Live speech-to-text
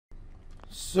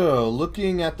So,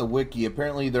 looking at the wiki,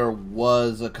 apparently there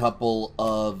was a couple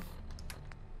of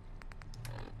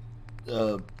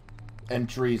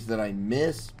entries that I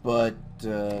missed, but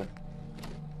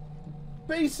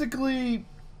basically,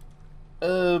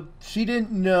 she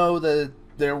didn't know that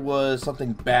there was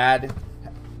something bad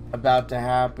about to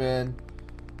happen.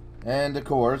 And of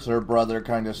course, her brother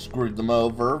kind of screwed them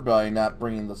over by not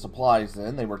bringing the supplies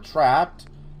in. They were trapped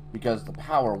because the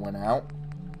power went out.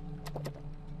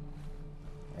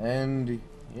 And,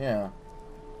 yeah.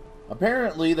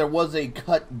 Apparently, there was a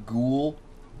cut ghoul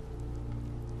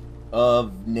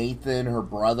of Nathan, her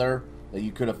brother, that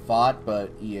you could have fought, but,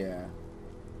 yeah.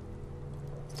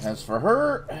 As for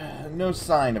her, no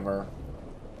sign of her.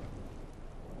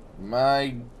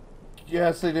 I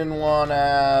guess they didn't want to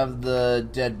have the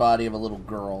dead body of a little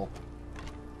girl.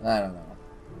 I don't know.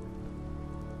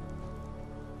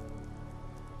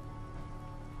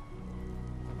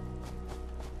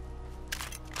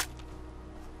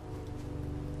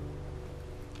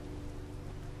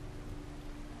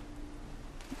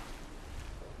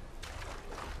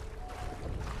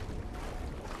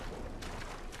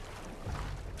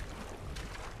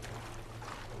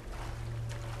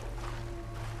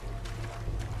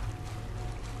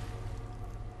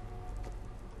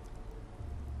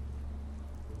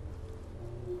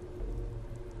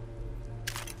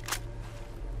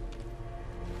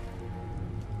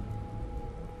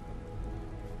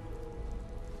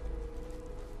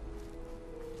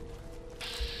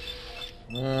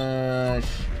 Uh,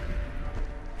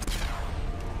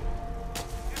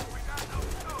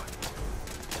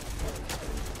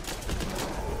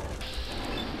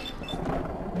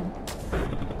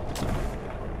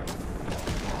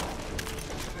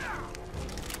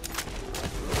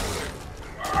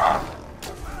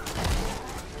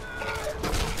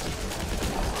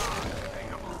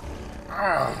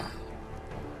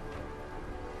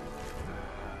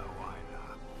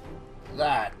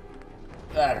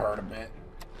 that hurt a bit.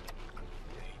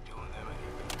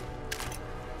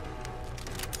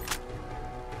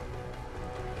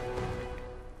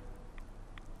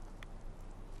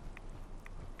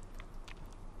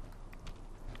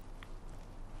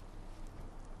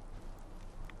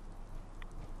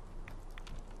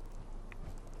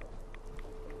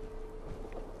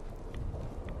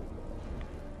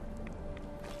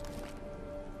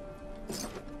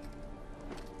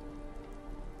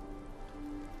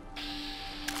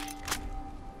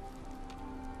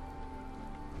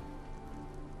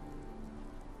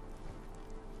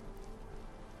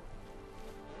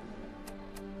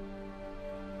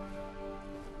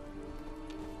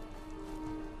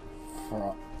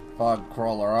 Fog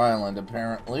Crawler Island,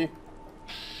 apparently.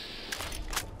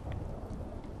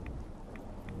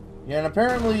 Yeah, and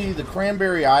apparently the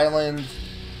Cranberry Island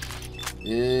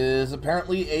is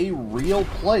apparently a real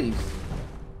place.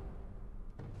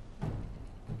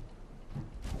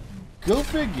 Go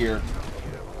figure.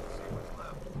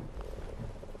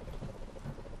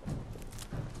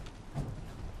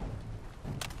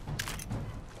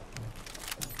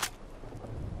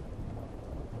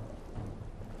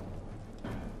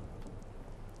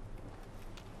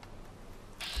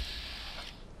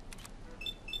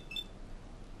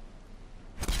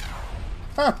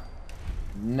 Huh.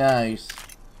 Nice.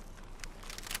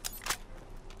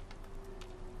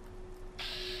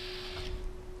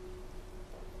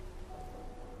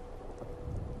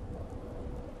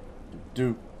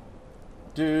 Do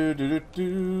do do do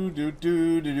do do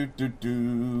do do do do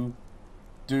do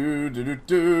do do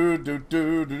do do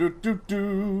do do do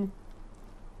do.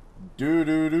 Do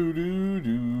do do do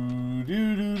do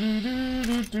do do do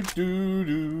do do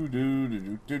do do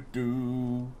do do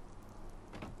do.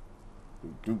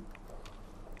 Do do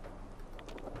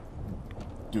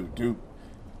do do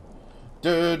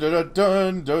dun dun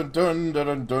dun dun dun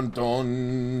dun dun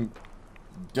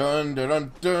dun dun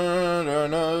dun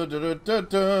dun dun dun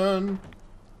dun.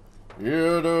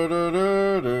 Yeah, da da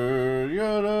da da,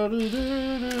 yeah, da da da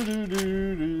do do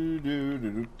do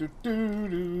do do do do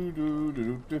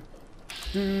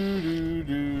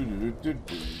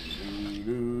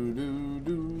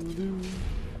do do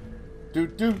do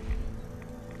do.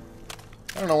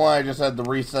 I don't know why I just had the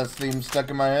Recess theme stuck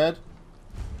in my head.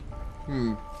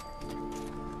 Maybe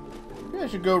I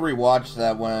should go rewatch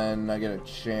that when I get a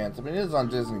chance. I mean, it is on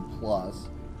Disney Plus.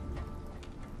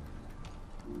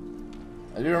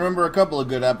 I do remember a couple of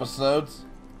good episodes.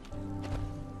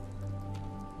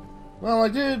 Well, I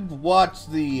did watch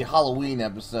the Halloween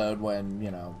episode when,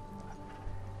 you know,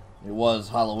 it was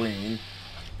Halloween.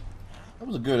 That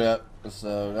was a good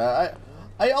episode.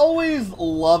 I always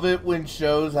love it when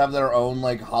shows have their own,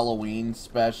 like, Halloween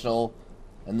special.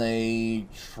 and they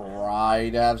try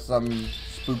to have some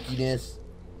spookiness.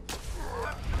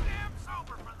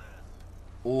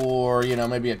 Or, you know,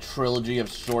 maybe a trilogy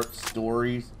of short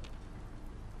stories.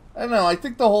 I don't know, I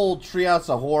think the whole Treehouse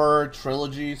of Horror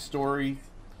trilogy story,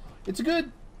 it's a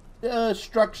good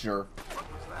structure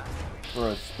for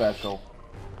a special.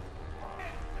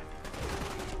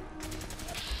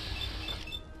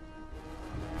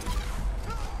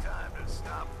 Time to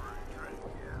stop for a drink,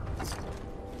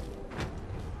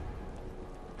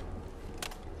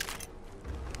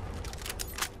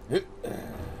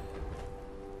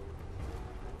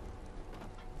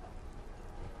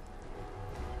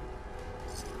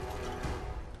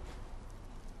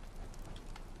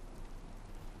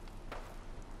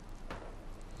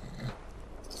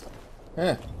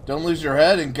 Don't lose your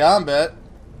head in combat.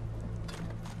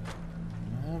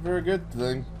 Not a very good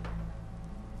thing.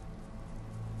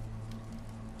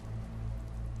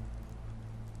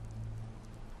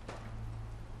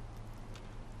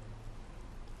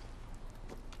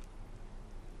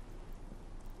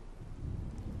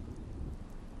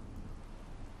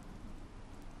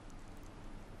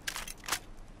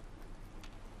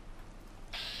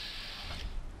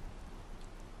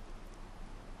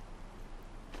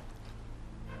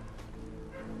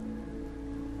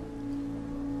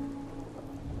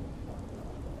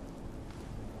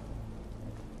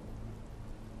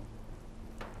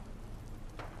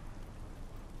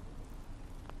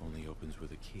 Only opens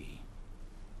with a key.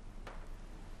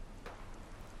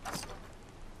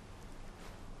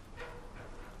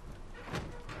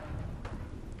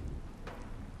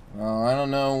 Well, I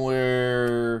don't know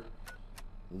where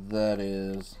that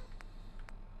is.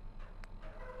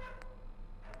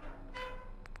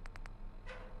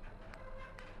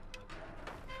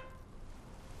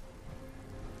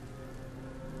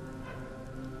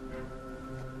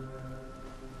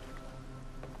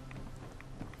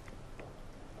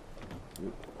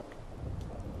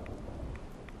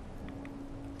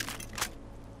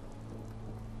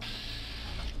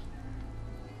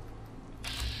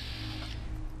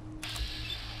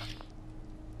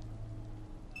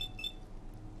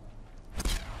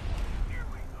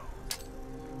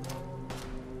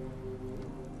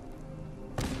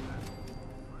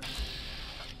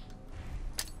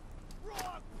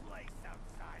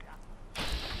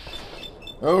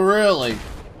 Oh, really?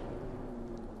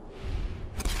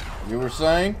 You were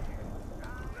saying?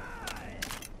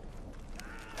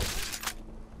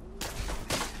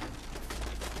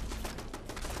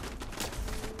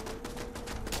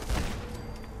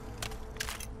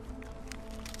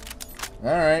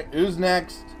 Alright, who's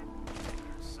next?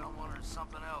 There's someone or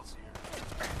something else here.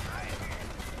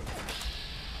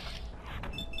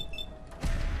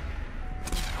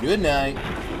 Good night.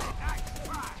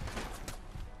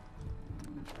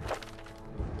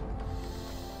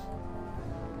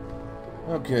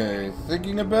 Okay,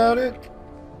 thinking about it.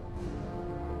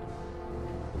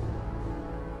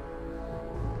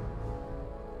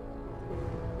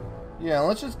 Yeah,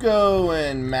 let's just go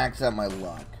and max out my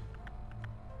luck.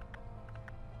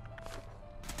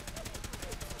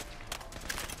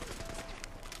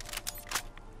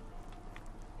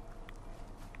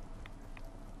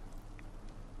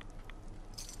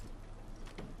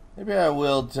 Maybe I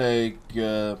will take,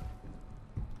 you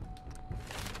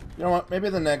know what, maybe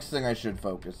the next thing I should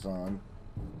focus on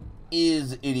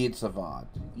is Idiot Savant.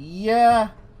 Yeah,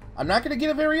 I'm not going to get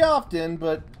it very often,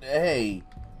 but hey,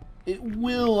 it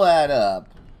will add up.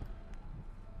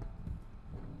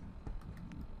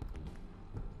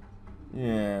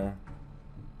 Yeah.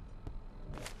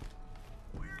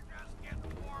 We're just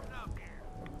getting warmed up here.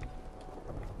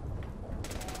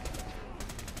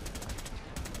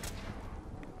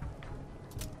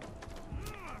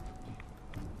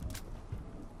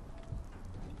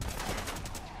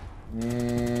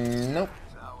 Nope.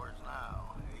 It's ours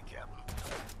now, hey, Captain.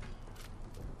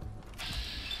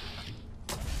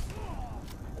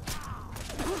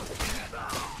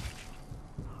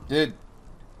 Did...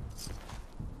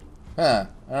 Huh.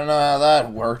 I don't know how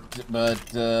that worked, but,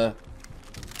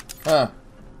 huh.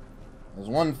 As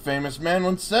one famous man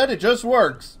once said, it just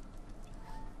works.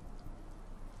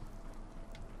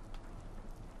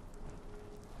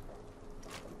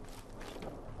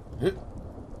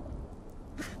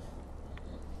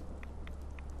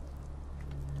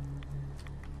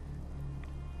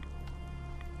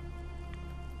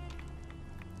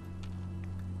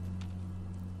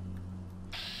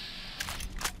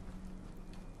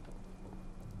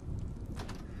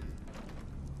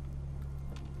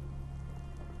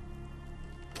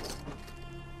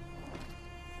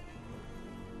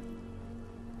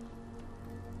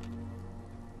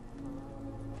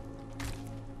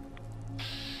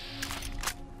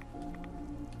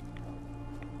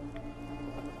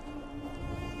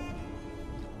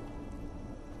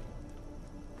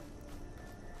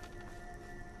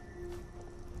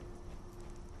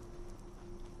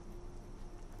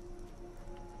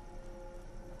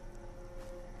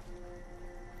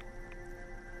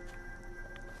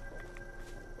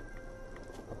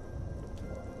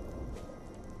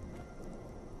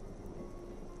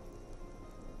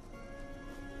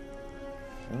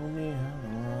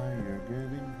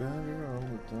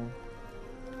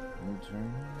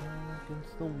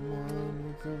 Against the one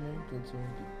with the mountains on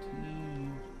the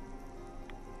teeth.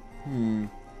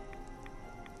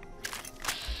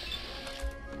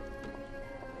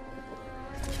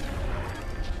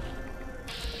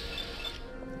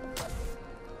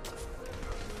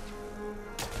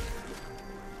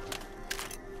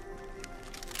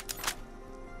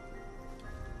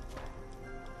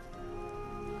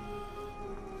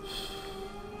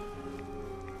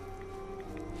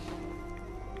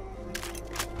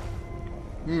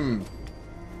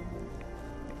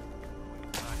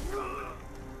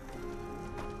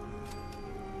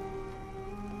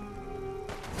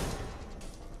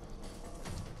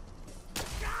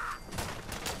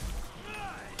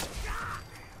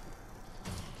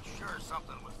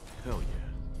 Hell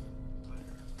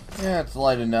yeah. Yeah, it's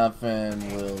light enough and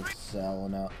will sell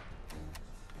enough.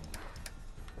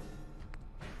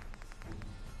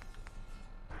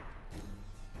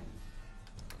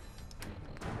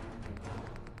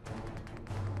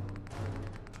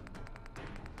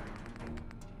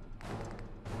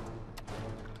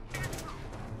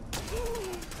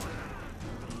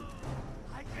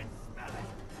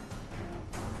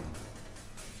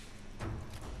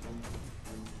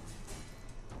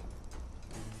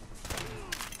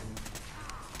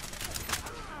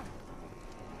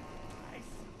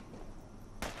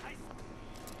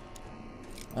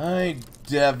 I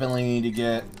definitely need to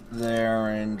get there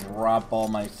and drop all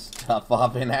my stuff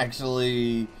off and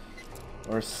actually,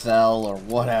 or sell or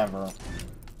whatever.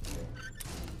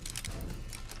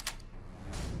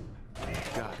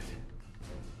 Got it.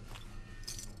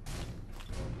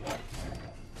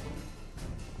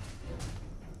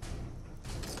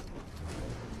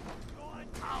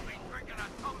 I'll be drinking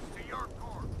a toast to your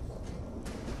corpse.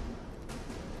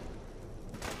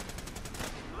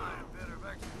 A bit of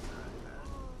exercise, man.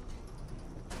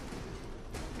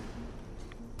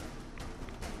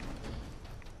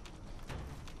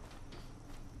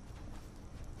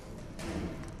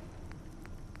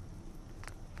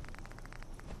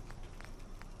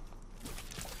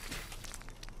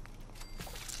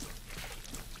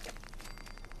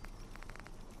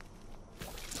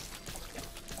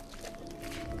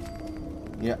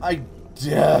 Yeah, I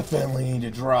definitely need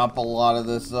to drop a lot of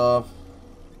this off.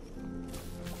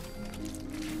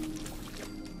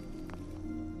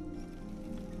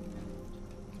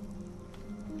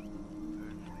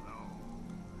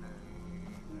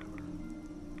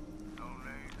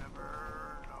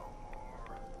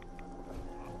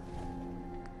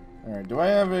 Alright, do I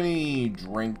have any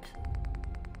drink?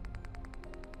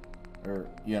 Or,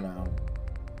 you know,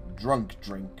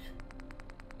 drink.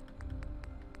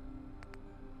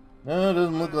 No, it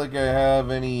doesn't look like I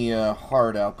have any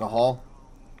hard alcohol.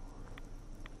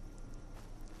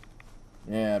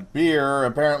 Yeah, beer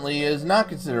apparently is not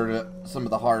considered some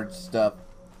of the hard stuff.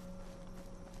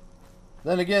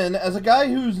 Then again, as a guy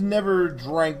who's never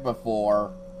drank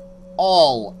before,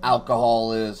 all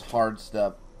alcohol is hard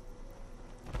stuff.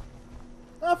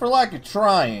 Not for lack of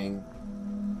trying.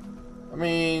 I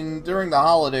mean, during the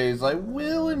holidays, I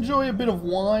will enjoy a bit of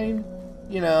wine,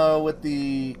 you know, with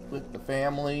the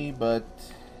family, but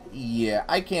yeah,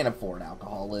 I can't afford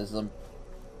alcoholism.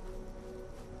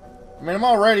 I mean, I'm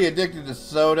already addicted to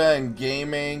soda and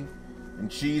gaming and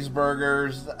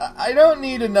cheeseburgers. I don't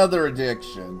need another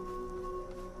addiction.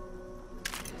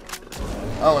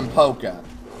 Oh, and polka.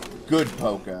 Good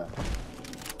polka.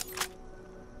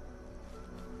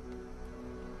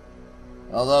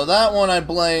 Although that one I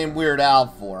blame Weird Al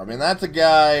for. I mean, that's a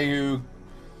guy who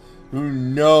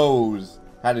knows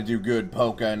how to do good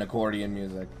polka and accordion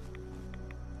music.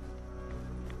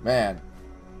 Man.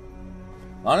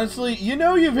 Honestly, you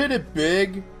know you've hit it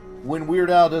big when Weird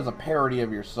Al does a parody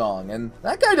of your song. And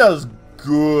that guy does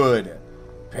good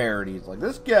parodies. Like,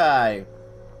 this guy,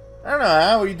 I don't know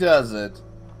how he does it,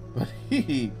 but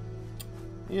he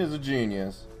is a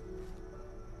genius.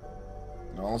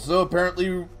 Also,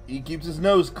 apparently, he keeps his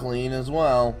nose clean as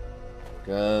well.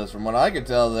 Because from what I can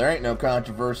tell, there ain't no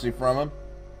controversy from him.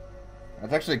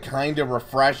 That's actually kind of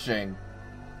refreshing.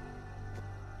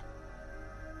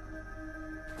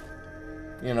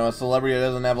 You know, a celebrity that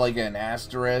doesn't have like an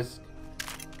asterisk.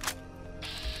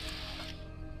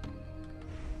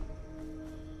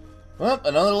 Well,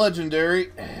 another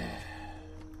legendary.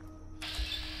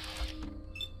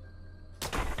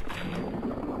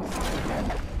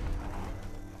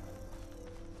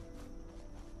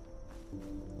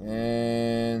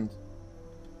 And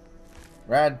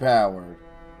rad power.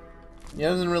 It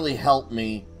doesn't really help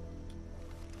me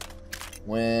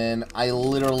when I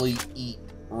literally eat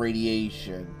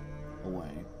radiation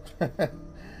away.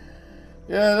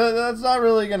 Yeah, that's not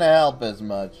really gonna help as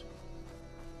much.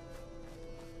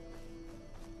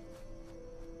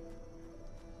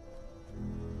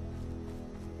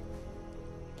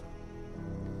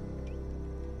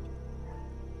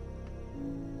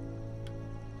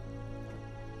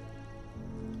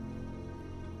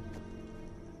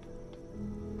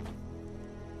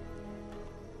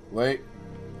 Wait.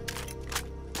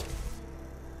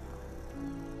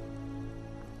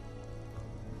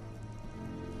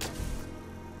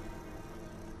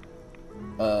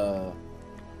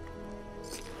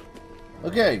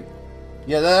 Okay.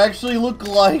 Yeah, that actually looked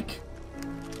like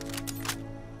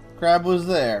Crab was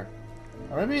there.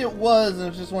 Or maybe it was, and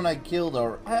it's just when I killed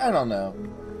her. I don't know.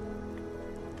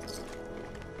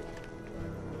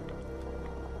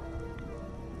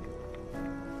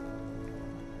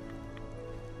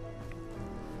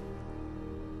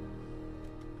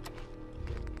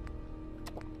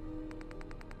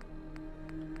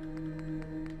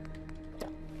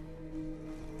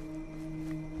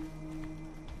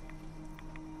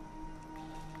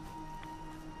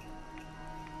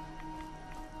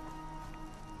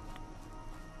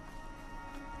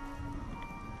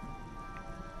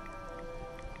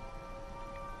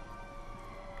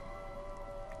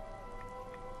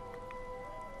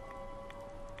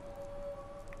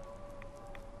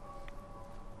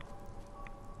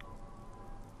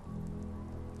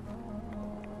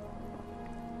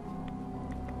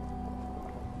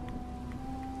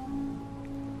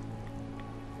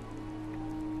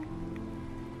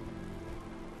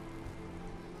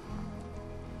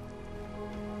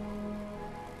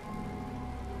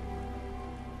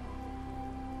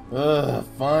 Ugh,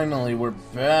 finally, we're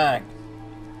back.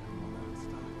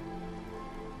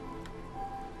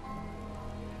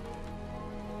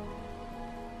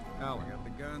 Al, I got the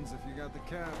guns if you got the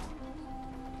cabs.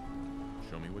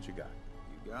 Show me what you got.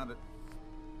 You got it.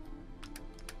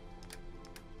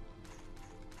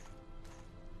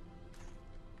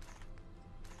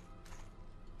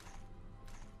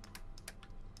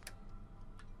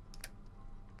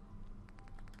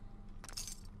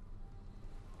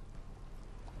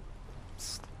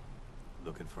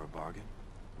 Looking for a bargain?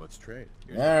 Let's trade.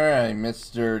 Alright,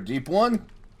 Mr. Deep One.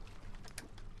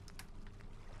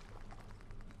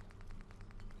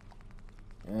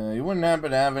 You wouldn't happen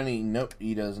to have any... Nope,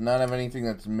 he does not have anything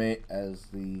that's made as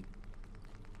the...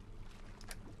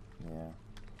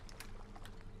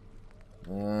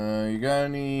 Yeah. You got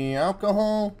any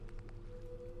alcohol?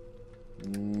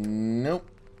 Nope.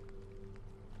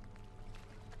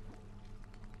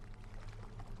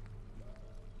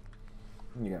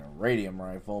 You got a radium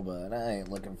rifle, but I ain't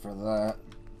looking for that.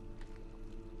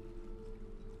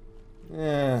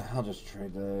 Yeah, I'll just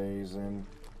trade these in.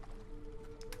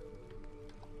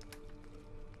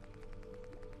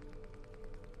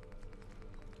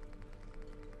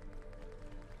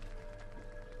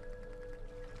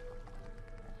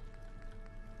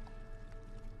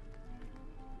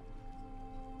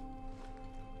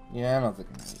 Yeah, I don't think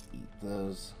I'm gonna eat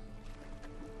those.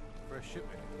 Fresh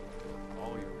shipment.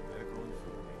 All your medical and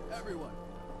food needs.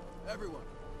 Everyone,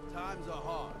 times are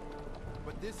hard.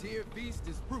 But this here feast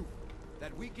is proof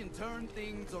that we can turn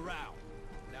things around.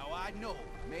 Now I know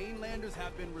mainlanders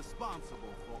have been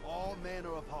responsible for all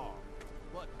manner of harm.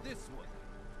 But this one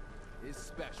is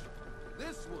special.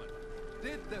 This one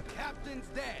did the captain's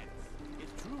dance.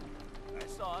 It's true. I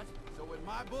saw it. So in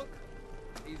my book,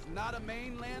 he's not a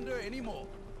mainlander anymore.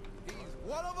 He's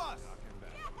one of us.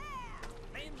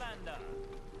 Mainlander.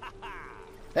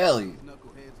 Hell yeah. These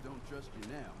knuckleheads don't trust you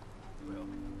now. Well,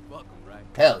 fuck them, right?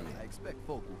 Hell yeah. I expect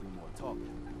folk will do more talking.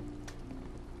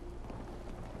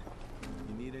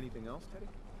 You need anything else,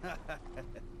 Teddy?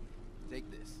 Take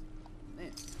this.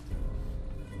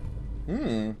 Hmm.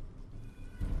 Man,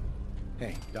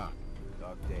 Hey, Doc.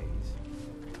 dark days.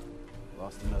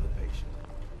 Lost another patient.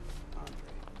 Andre.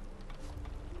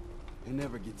 It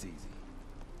never gets easy.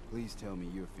 Please tell me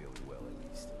you're feeling well at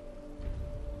least.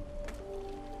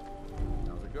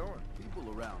 How's it going?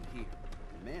 People around here,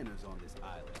 the manners on this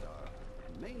island are...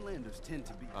 Mainlanders tend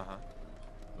to be... Uh-huh.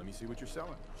 Let me see what you're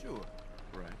selling. Sure.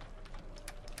 Right.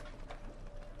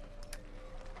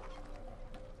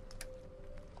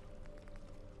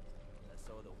 I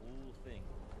saw the whole thing.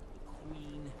 The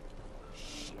Queen.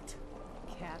 Shit.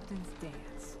 Captain's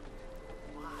dance.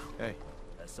 Hey.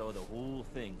 I saw the whole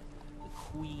thing. The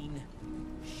Queen.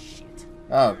 Shit.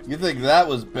 Oh, you think that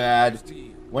was bad?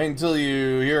 Wait until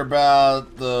you hear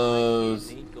about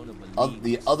those Ain't gonna believe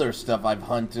the this. other stuff I've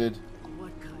hunted.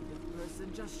 What kind of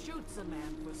person just shoots a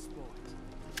man for sport?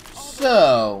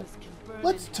 So,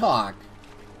 let's talk.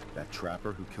 That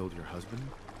trapper who killed your husband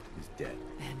is dead.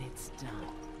 And it's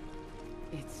done.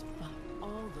 It's fought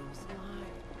all those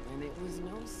lives, and it was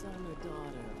no son or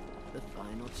daughter. The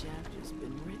final chapter's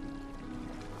been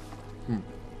written.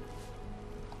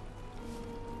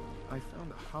 I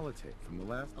found a holotape from the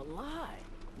last... A lie?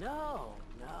 No.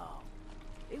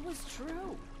 It was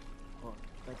true.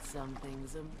 But some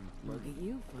things look at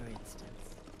you, for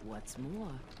instance. What's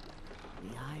more,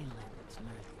 the island's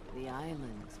The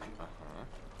islands. Uh-huh.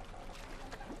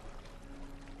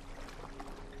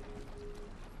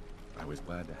 I was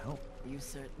glad to help. You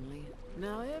certainly.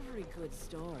 Now every good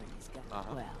story's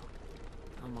got. Well,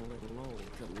 I'm a little old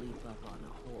to leap up on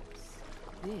a horse.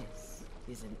 This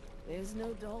isn't. There's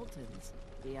no Daltons.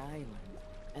 The island,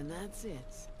 and that's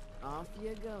it. Off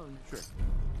you go. Sure.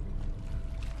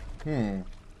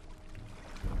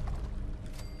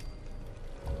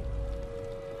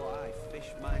 But I fish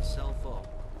myself up,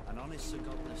 an honest to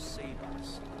goodness sea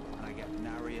bass, and I get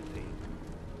nary a peep.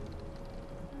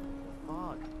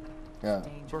 Fog. Yeah.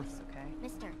 Dangerous, okay?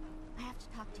 Mister, I have to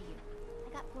talk to you. I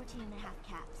got 14 and a half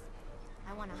caps.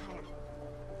 I want to hire.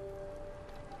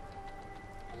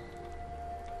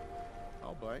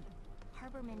 I'll bite.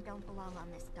 Harbormen don't belong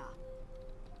on this dock.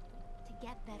 To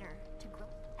get better, to grow.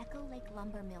 Echo Lake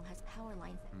Lumber Mill has power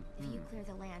lines. If you clear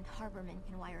the land, harbormen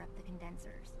can wire up the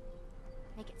condensers.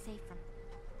 Make it safe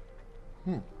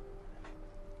from...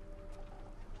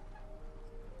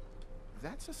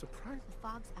 That's a surprise. The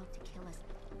fog's out to kill us.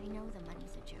 I know the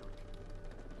money's a joke.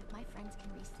 But if my friends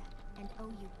can reset and owe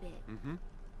you big...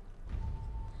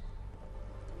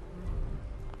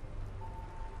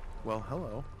 Well,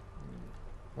 hello.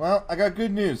 Well, I got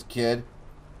good news, kid.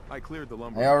 I cleared the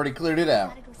lumber. I already cleared it out.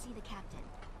 Gotta go see the captain.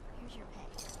 Here's your pay.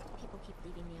 People keep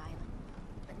leaving the island.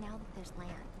 But now that there's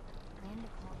land to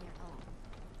call their own,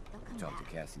 they'll come Talk back.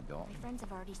 to Cassie Dalton. My friends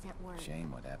have already sent word.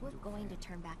 Shame what happened We're to her going to family.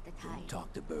 turn back the tide.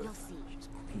 Talk to Bertha. You'll see. She's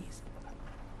pleased.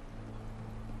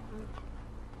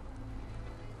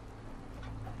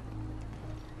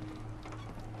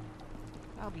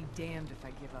 I'll be damned if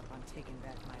I give up on taking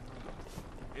back my land.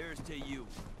 Here's to you.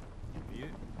 Yeah,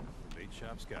 the bait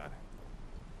shop's got it.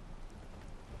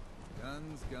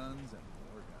 Guns, guns, and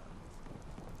more guns.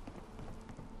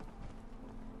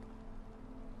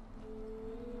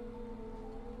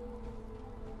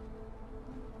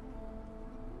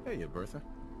 Hey, you Bertha.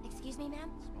 Excuse me, ma'am?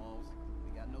 Smalls,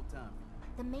 we got no time.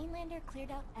 The mainlander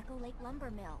cleared out Echo Lake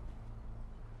Lumber Mill.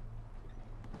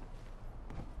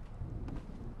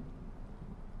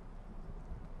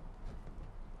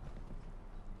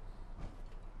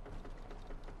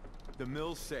 The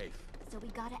mill's safe. So we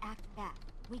gotta act back.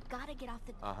 We gotta get off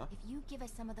the... If you give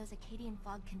us some of those Acadian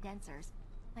fog condensers,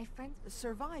 my friends...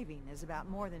 Surviving is about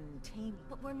more than taming.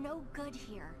 But we're no good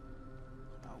here.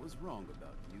 I was wrong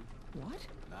about you. What?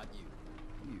 Not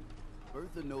you. You.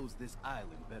 Bertha knows this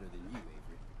island better than you,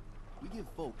 Avery. We give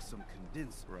folks some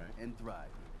condenser and thrive.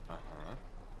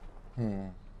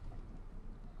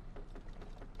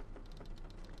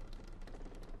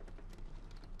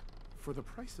 For the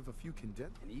price of a few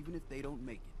condensers. And even if they don't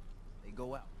make it, they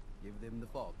go out. Give them the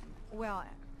fog. Well,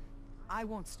 I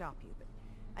won't stop you, but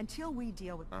until we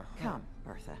deal with... Come,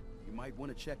 Bertha. You might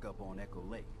want to check up on Echo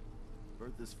Lake.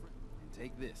 Bertha's friend. And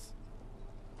take this.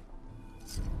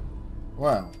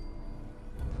 Wow.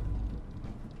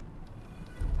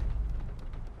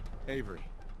 Avery.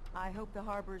 I hope the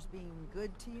harbor's being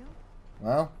good to you.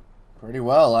 Well, pretty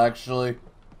well, actually.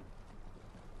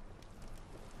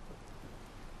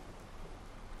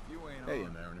 You ain't Hey,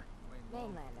 on. Mariner.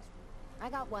 Mainlander. I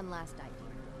got one last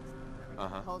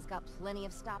idea. Hull's got plenty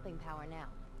of stopping power now.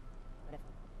 But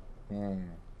if...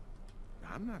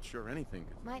 I'm not sure anything.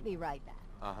 Might be right, that.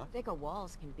 Thicker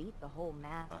walls can beat the whole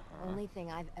math. Only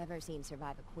thing I've ever seen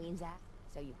survive a Queen's Act.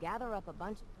 So you gather up a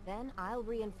bunch, then I'll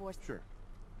reinforce... Sure.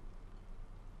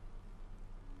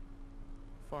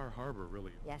 Far Harbor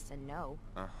really... Yes and no.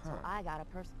 So I got a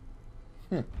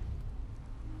person...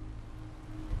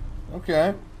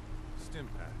 Okay. Stim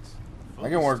packs. I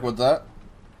can work with that.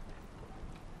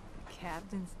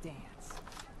 Captain's dance.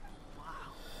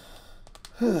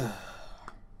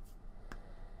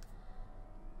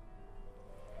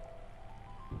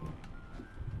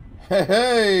 Hey,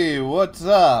 hey, what's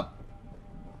up?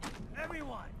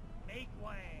 Everyone, make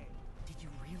way. Did you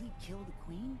really kill the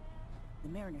Queen? The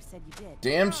Mariner said you did.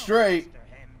 Damn straight. Mr.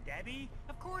 Hem Debbie,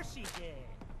 of course he did.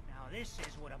 Now this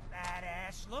is what a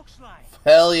badass looks like.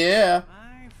 Hell yeah.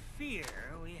 I fear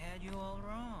we had you all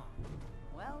wrong.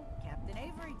 Well, Captain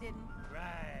Avery didn't.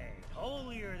 Right.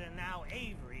 Holier than thou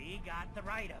Avery got the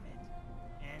right of it.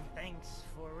 And thanks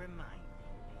for reminding me.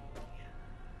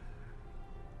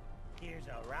 Here's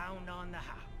a round on the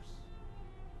house.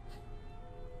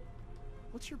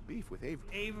 What's your beef with Avery?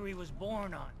 Avery was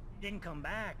born on. Didn't come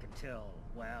back until,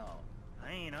 well,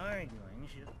 I ain't arguing.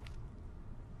 She...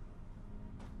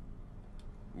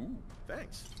 Ooh,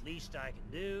 thanks. Least I can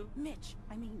do. Mitch,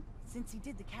 I mean, since he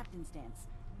did the captain's dance,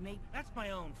 maybe... That's my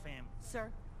own family.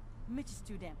 Sir, Mitch is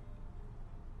too damn...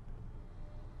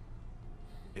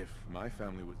 If my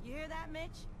family was... You hear that,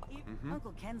 Mitch?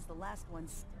 Uncle Ken's the last one.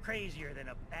 Crazier than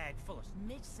a bag full of...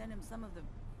 Mitch sent him some of the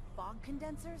fog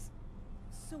condensers?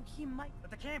 So he might...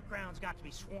 But the campground's got to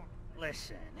be swarmed.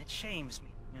 Listen, it shames me.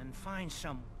 And find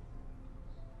some...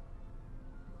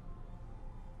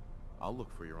 I'll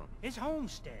look for your own. His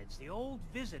homestead's the old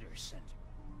visitor center.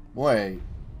 Wait,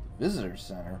 visitor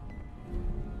center?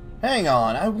 Hang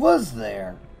on, I was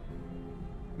there.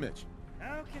 Mitch.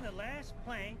 How can the last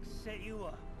plank set you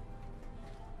up?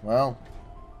 Well,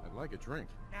 I'd like a drink.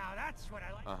 Now that's what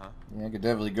I like. yeah, I could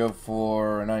definitely go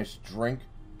for a nice drink.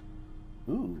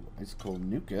 Ooh, ice cold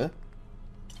Nuka.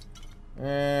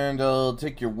 And I'll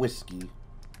take your whiskey.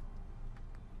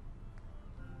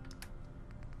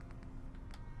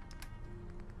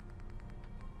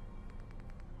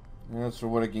 That's for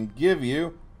what I can give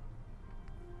you.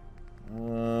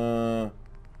 Some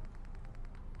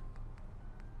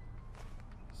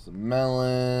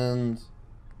melons.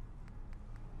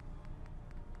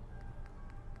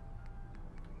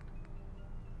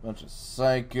 Bunch of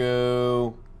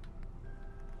psycho.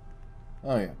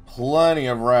 Oh yeah, plenty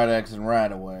of Rad-X and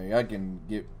Radaway. I can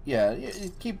get, yeah,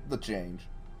 keep the change.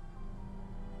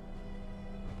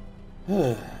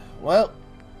 Well.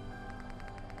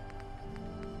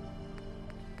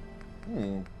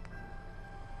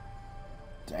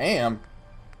 Damn.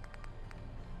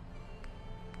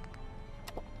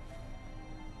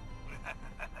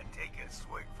 Take a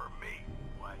swig for me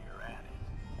while you're at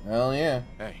it. Hell yeah.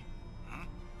 Hey.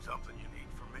 Something you need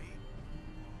from me?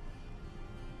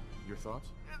 Your thoughts?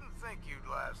 Didn't think you'd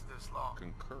last this long.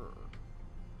 Concur.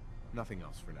 Nothing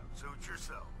else for now. Suit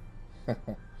yourself.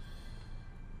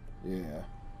 Yeah.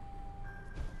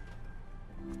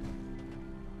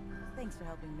 Thanks for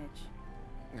helping, Mitch.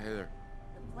 Hey there.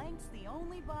 The Plank's the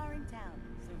only bar in town,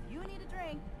 so if you need a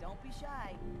drink, don't be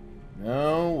shy.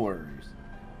 No worries.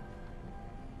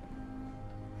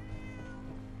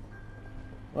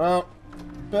 Well,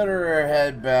 better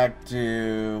head back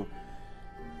to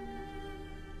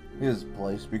his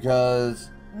place because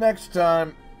next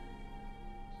time,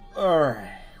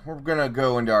 alright, we're gonna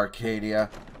go into Arcadia.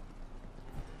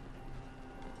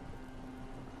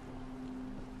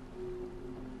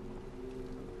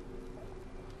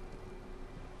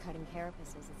 Cutting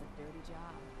carapaces is a dirty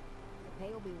job. The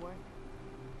pay will be worth it.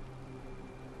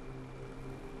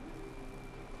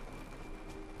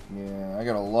 Yeah, I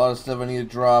got a lot of stuff I need to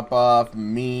drop off.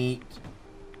 Meat.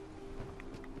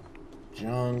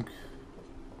 Junk.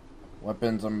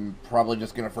 Weapons I'm probably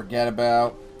just gonna forget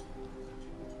about.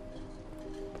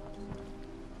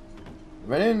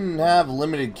 If I didn't have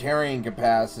limited carrying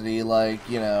capacity, like,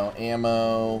 you know,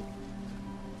 ammo,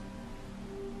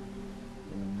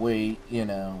 weight, you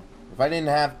know. If I didn't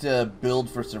have to build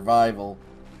for survival,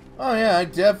 oh yeah, I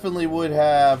definitely would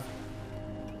have...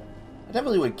 I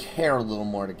definitely would care a little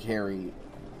more to carry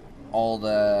all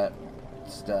that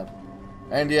stuff.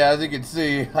 And yeah, as you can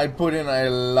see, I put in a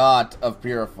lot of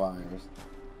purifiers.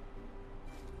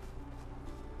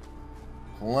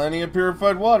 Plenty of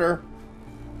purified water.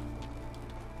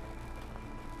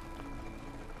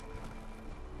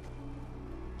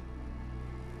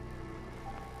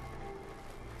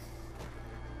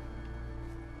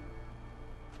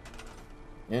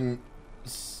 And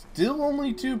still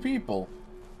only 2 people.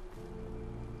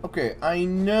 Okay, I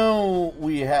know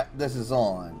we have... This is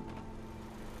on.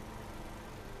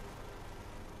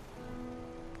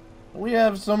 We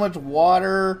have so much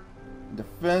water,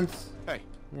 defense. Hey.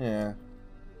 Yeah.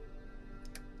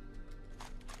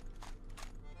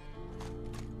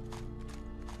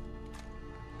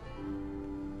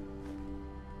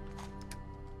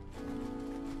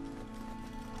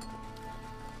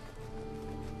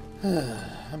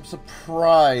 I'm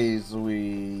surprised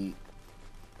we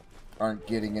aren't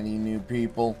getting any new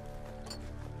people.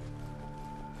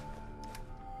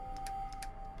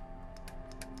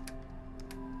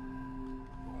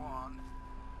 Go on.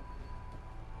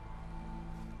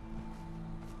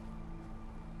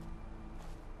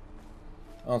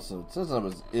 Also, it says I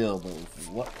was ill, but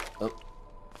what? Oh,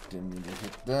 didn't mean to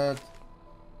hit that.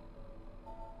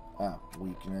 Ah,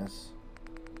 weakness.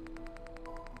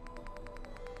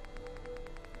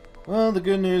 Well, the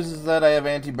good news is that I have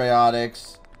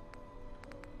antibiotics.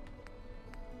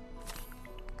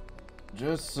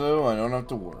 Just so I don't have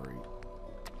to worry.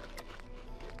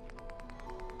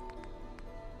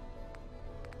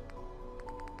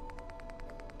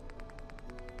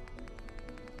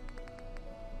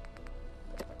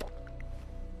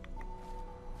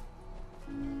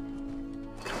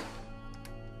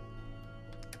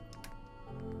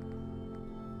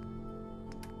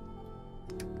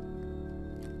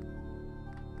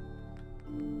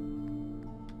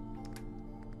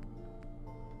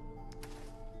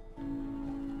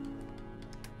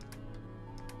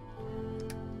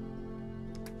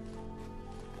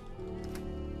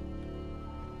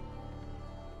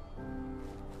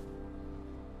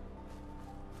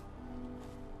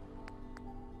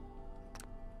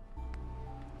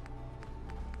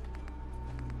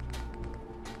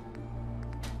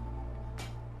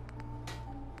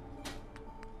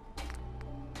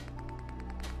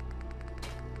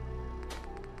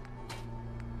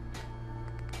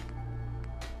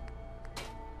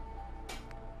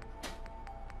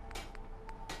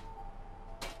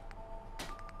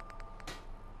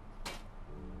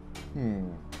 Yeah,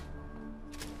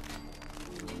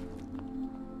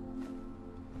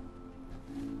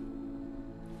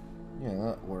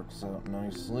 that works out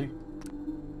nicely.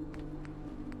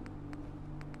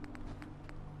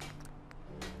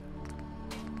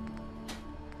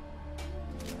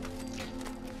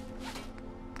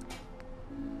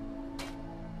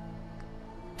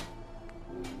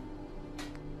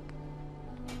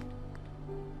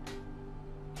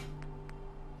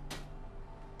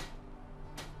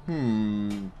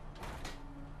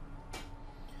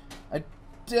 I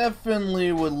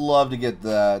definitely would love to get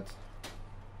that.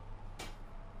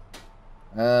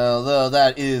 Although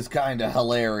that is kind of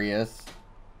hilarious.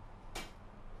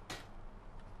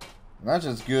 Not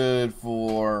just good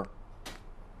for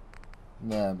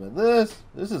that, but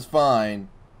this is fine.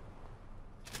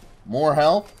 More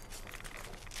health.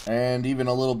 And even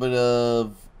a little bit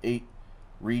of 8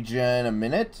 regen a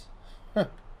minute.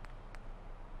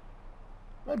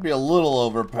 Might be a little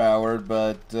overpowered,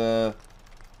 but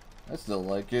I still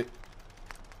like it.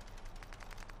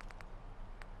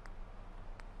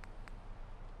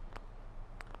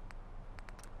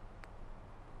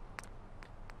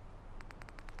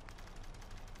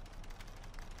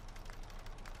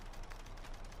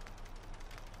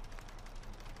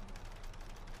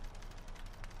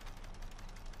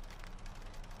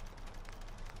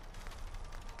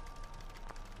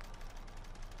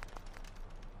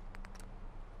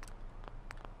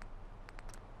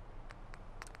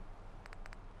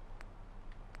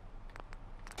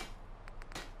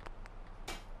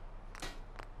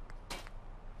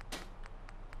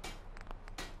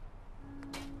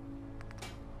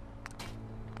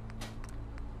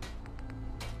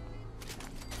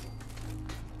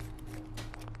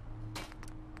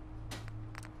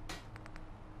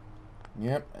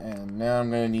 Yep, and now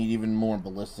I'm going to need even more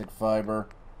ballistic fiber.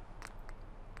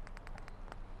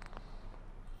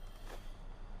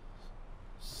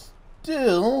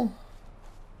 Still,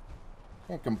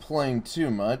 can't complain too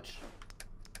much.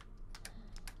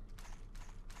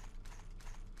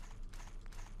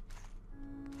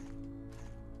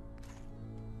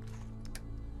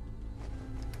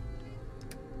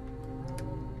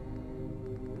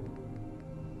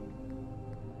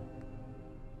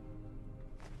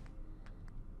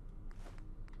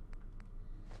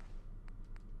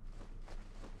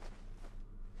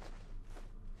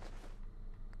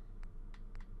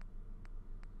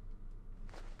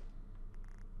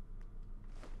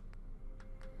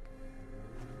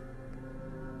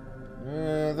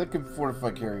 That could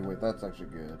fortify carry weight. That's actually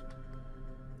good.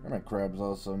 Hermit crab's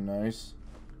also nice.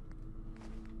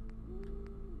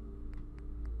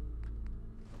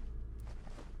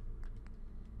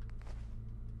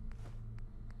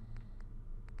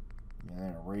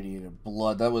 Yeah, radiated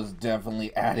blood. That was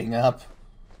definitely adding up.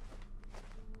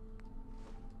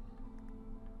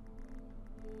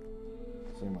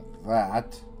 Same with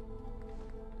that.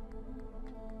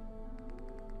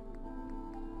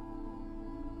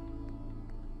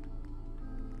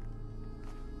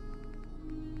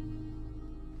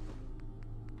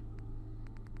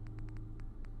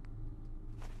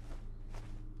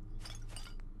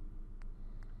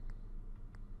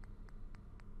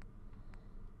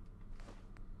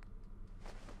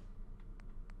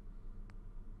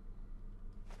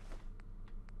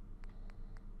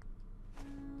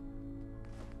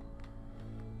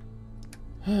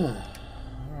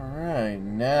 Alright,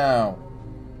 now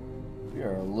we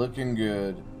are looking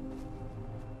good.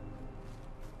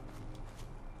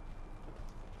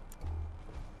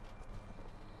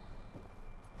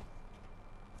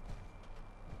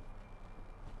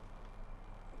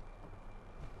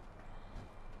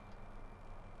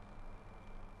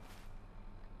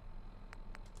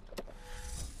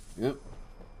 Yep.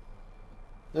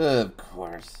 Of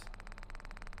course.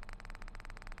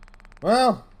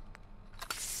 Well,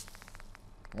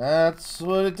 that's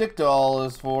what a dick doll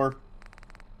is for.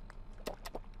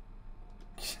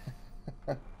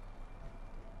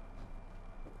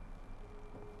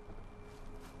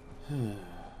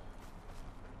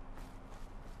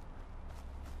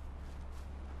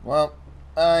 Well,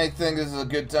 I think this is a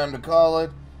good time to call it.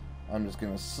 I'm just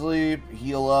gonna sleep,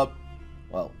 heal up,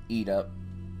 well, eat up.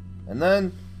 And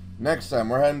then, next time,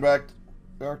 we're heading back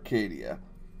to Arcadia.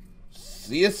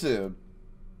 See you soon.